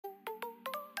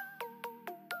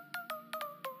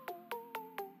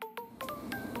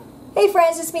Hey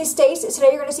friends, it's me Stace.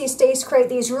 Today you're going to see Stace create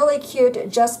these really cute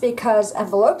Just Because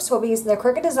envelopes. We'll be using the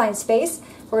Cricut Design Space.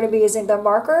 We're going to be using the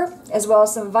marker as well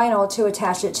as some vinyl to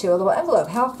attach it to a little envelope.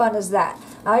 How fun is that?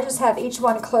 I just have each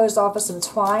one closed off with some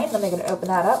twine. Let me go open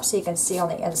that up so you can see on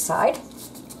the inside.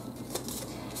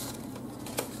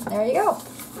 There you go.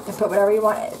 You can put whatever you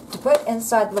want to put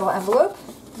inside the little envelope.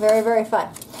 Very, very fun.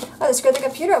 Let's go to the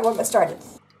computer and we'll get started.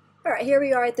 Alright, here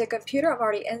we are at the computer. I'm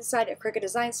already inside of Cricut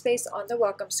Design Space on the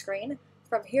welcome screen.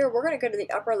 From here, we're going to go to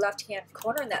the upper left-hand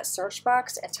corner in that search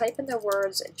box and type in the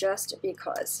words Just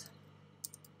Because.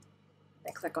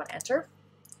 Then click on Enter.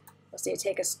 You'll see it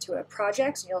take us to a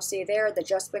project, and you'll see there the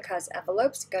Just Because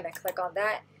envelopes. Go ahead and click on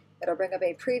that. It'll bring up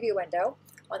a preview window.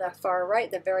 On the far right,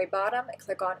 the very bottom,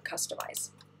 click on Customize.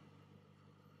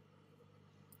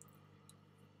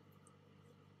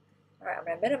 Alright, I'm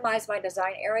going to minimize my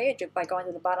design area by going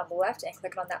to the bottom left and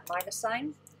clicking on that minus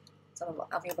sign. So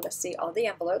I'm able to see all the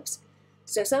envelopes.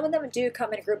 So some of them do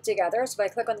come and group together. So if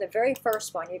I click on the very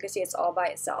first one, you can see it's all by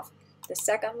itself. The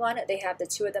second one, they have the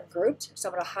two of them grouped. So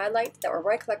I'm going to highlight that or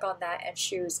right click on that and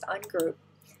choose Ungroup.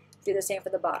 Do the same for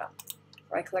the bottom.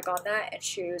 Right click on that and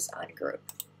choose Ungroup.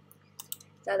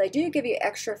 Now they do give you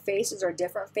extra faces or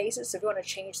different faces. So if you want to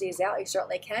change these out, you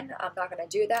certainly can. I'm not going to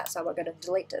do that, so I'm going to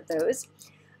delete those.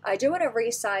 I do want to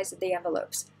resize the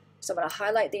envelopes. So I'm going to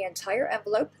highlight the entire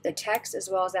envelope, the text, as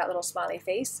well as that little smiley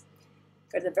face.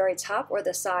 Go to the very top where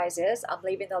the size is. I'm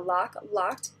leaving the lock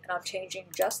locked, and I'm changing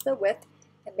just the width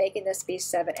and making this be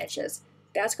 7 inches.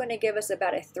 That's going to give us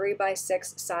about a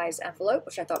 3x6 size envelope,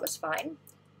 which I thought was fine.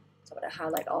 So I'm going to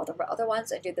highlight all the other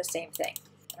ones and do the same thing.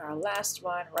 And our last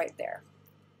one right there.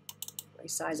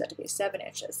 Resize that to be 7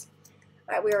 inches.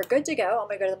 All right, we are good to go. I'm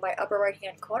going to go to my upper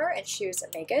right-hand corner and choose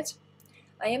Make It.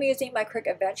 I am using my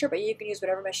Cricut Adventure, but you can use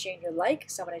whatever machine you like.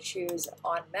 So I'm going to choose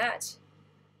On Mat,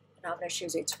 and I'm going to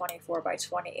choose a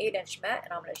 24x28 inch mat,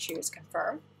 and I'm going to choose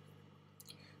Confirm.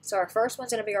 So our first one's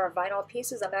going to be our vinyl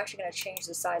pieces. I'm actually going to change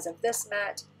the size of this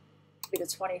mat to be the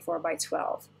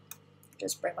 24x12.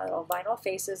 Just bring my little vinyl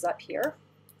faces up here.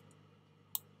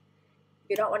 If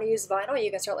you don't want to use vinyl,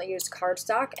 you can certainly use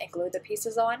cardstock and glue the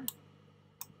pieces on.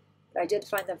 But I did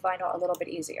find the vinyl a little bit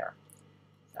easier.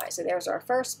 Alright, so there's our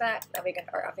first mat, and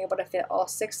I'm able to fit all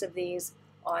 6 of these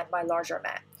on my larger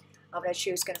mat. I'm going to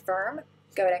choose Confirm,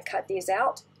 go ahead and cut these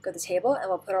out, go to the table, and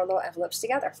we'll put our little envelopes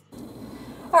together.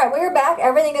 Alright, we're back.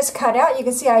 Everything is cut out. You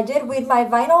can see I did weed my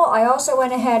vinyl. I also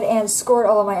went ahead and scored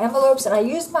all of my envelopes, and I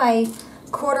used my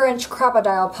 1/4 inch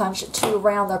crocodile punch to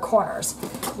round the corners.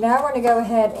 Now we're going to go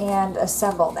ahead and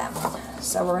assemble them.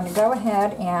 So we're going to go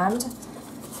ahead and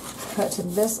put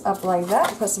this up like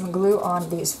that, put some glue on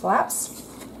these flaps.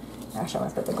 Actually, I'm going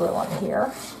to put the glue on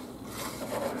here.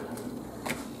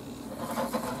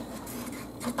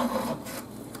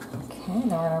 Okay, then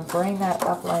we're going to bring that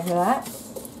up like that.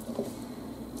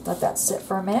 Let that sit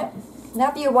for a minute.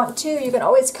 Now if you want to, you can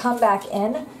always come back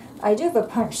in. I do have a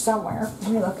punch somewhere.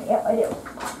 Let me look. Yep, I do.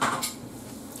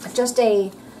 Just a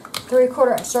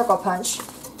 3/4 inch circle punch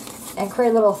and create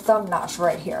a little thumb notch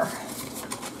right here.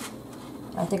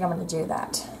 I think I'm going to do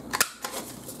that.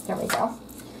 There we go.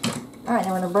 Alright,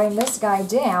 now we're going to bring this guy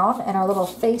down, and our little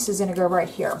face is going to go right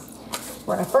here.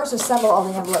 We're going to first assemble all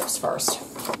the envelopes first.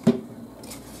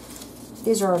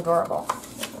 These are adorable.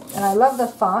 And I love the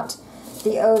font.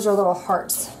 The O's are little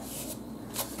hearts.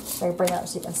 So I bring it up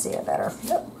so you can see it better.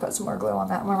 Yep, put some more glue on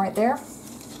that one right there.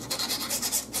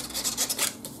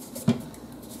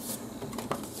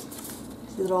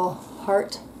 Little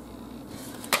heart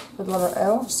with the letter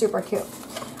O. Super cute.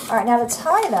 Alright, now to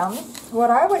tie them,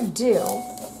 what I would do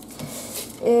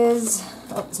is,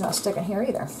 oh, it's not sticking here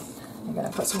either. I'm going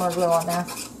to put some more glue on there.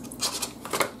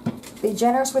 Be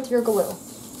generous with your glue.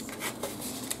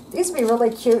 These would be really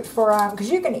cute for,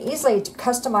 because you can easily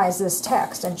customize this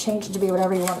text and change it to be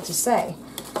whatever you want it to say.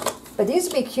 But these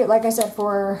would be cute, like I said,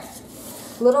 for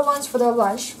little ones for their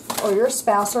lunch, or your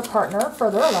spouse or partner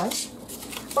for their lunch,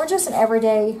 or just an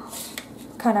everyday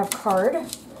kind of card.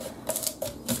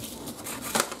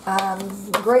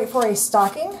 Great for a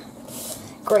stocking.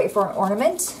 Great for an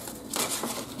ornament.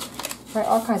 Right,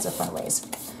 all kinds of fun ways.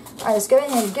 Alright, let's go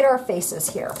ahead and get our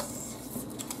faces here.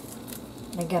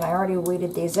 And again, I already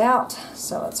weeded these out,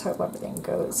 so let's hope everything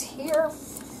goes here.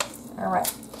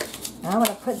 Alright, now I'm going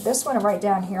to put this one right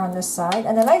down here on this side.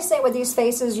 And the nice thing with these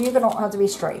faces, you don't have to be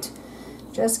straight.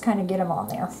 Just kind of get them on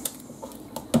there.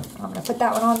 I'm going to put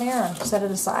that one on there and set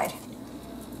it aside.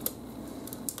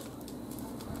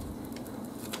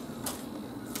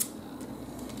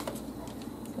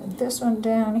 This one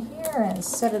down here and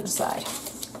set it aside.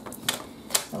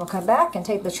 Then we'll come back and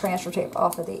take the transfer tape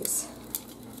off of these.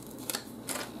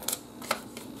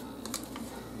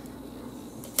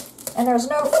 and there's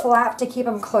no flap to keep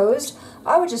them closed,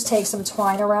 I would just take some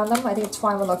twine around them. I think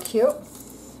twine would look cute.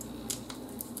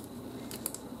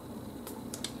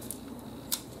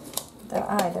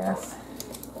 The eye there.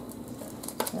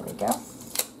 There we go.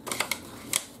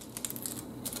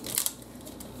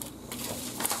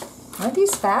 Aren't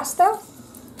these fast though?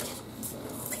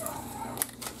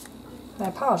 I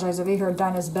apologize if you heard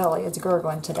Dinah's belly. It's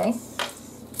gurgling today.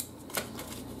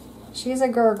 She's a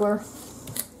gurgler.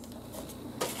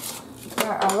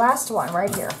 Our last one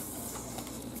right here.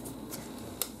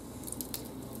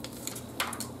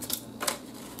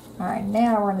 Alright,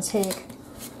 now we're going to take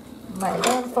my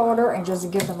bone folder and just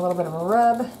give them a little bit of a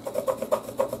rub.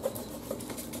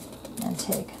 And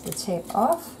take the tape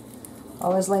off.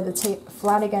 Always lay the tape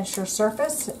flat against your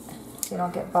surface so you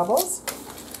don't get bubbles.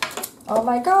 Oh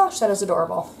my gosh, that is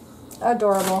adorable.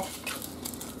 Adorable.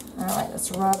 Alright,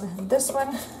 let's rub this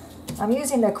one. I'm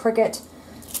using the Cricut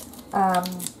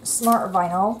Smart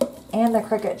Vinyl and the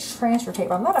Cricut transfer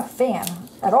tape. I'm not a fan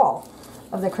at all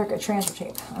of the Cricut transfer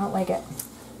tape. I don't like it.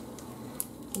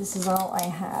 This is all I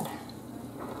had.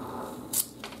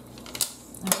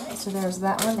 Alright, so there's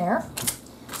that one there.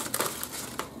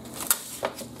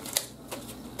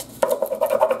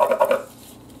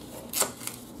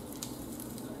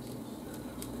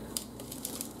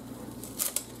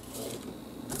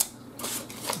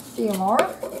 Few more,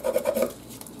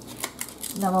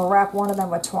 and then we'll wrap one of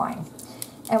them with twine.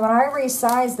 And when I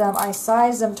resize them, I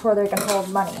size them to where they can hold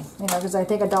money, you know, because I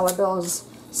think a dollar bill is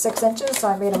 6 inches, so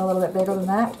I made them a little bit bigger than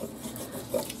that.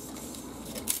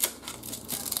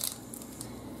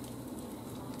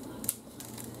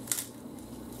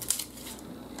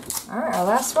 Alright, our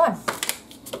last one.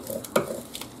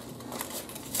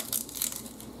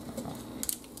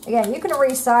 Again, you can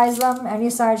resize them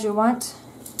any size you want.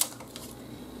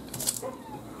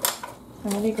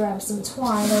 Let me grab some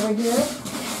twine over here.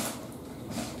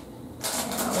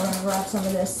 We're going to grab some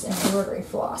of this embroidery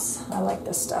floss. I like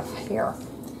this stuff here.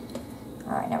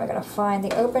 Alright, now we're going to find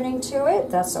the opening to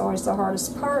it. That's always the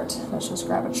hardest part. Let's just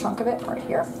grab a chunk of it right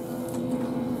here.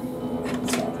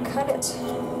 Let's go and cut it.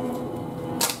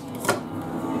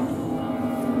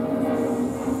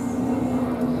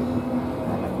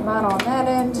 Have a knot on that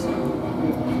end.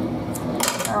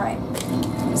 Alright,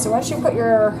 so once you put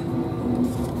your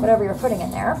whatever you're putting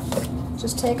in there,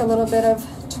 just take a little bit of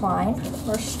twine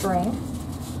or string.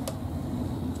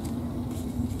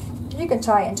 You can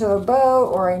tie it into a bow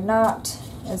or a knot.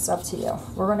 It's up to you.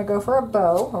 We're going to go for a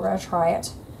bow. We're going to try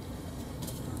it.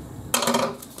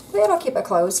 But it'll keep it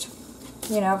closed.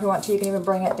 You know, if you want to, you can even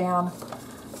bring it down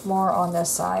more on this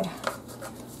side.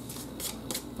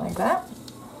 Like that.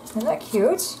 Isn't that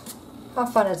cute? How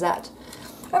fun is that?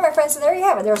 All right, my friends, so there you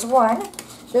have it. There's one.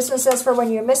 This one says for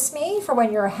when you miss me, for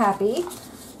when you're happy,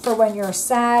 for when you're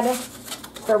sad,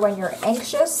 for when you're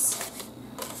anxious,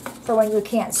 for when you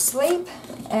can't sleep,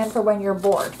 and for when you're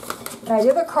bored. And I do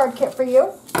have a card kit for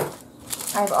you.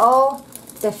 I have all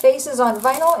the faces on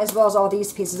vinyl as well as all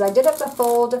these pieces. I did have to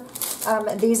fold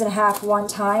these in half one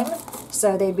time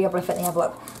so they'd be able to fit in the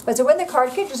envelope. But to win the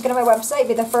card kit, just go to my website,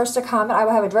 be the first to comment. I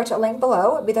will have a direct link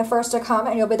below. Be the first to comment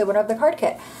and you'll be the winner of the card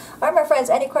kit. All right, my friends,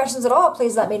 any questions at all,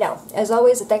 please let me know. As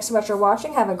always, thanks so much for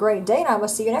watching. Have a great day, and I will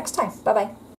see you next time.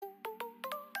 Bye-bye.